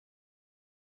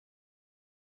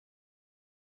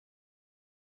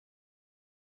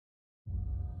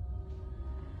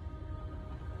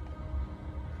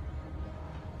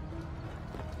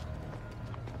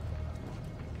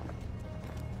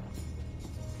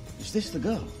Was this the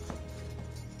girl?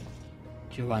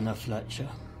 Joanna Fletcher,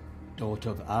 daughter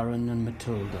of Aaron and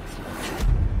Matilda Fletcher,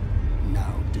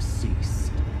 now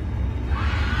deceased.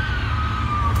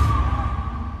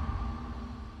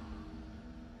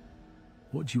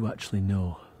 What do you actually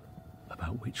know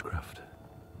about witchcraft?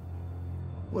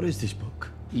 What is this book?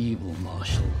 Evil,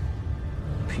 Marshal.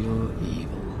 Pure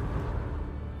evil.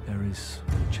 There is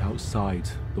much outside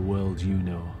the world you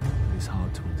know that is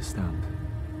hard to understand.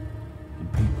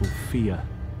 And people fear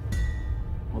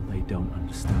what they don't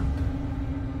understand.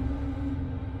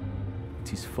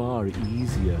 It is far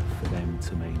easier for them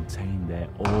to maintain their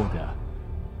order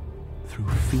through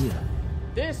fear.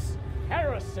 This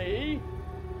heresy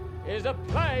is a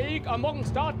plague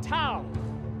amongst our town.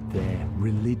 Their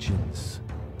religions,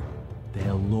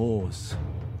 their laws,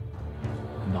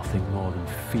 nothing more than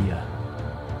fear,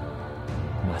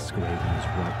 masquerading as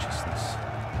righteousness.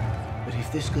 But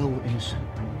if this girl were innocent,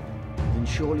 then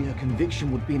surely her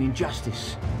conviction would be an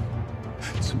injustice.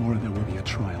 Tomorrow there will be a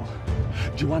trial.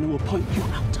 Joanna will point you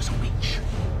out as a witch.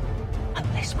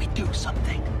 Unless we do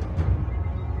something.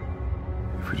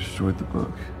 If we destroyed the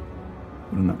book,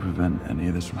 wouldn't that prevent any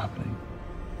of this from happening?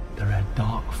 There are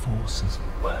dark forces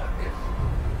at work.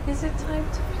 Is it time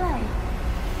to play?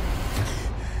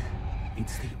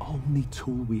 It's the only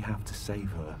tool we have to save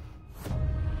her.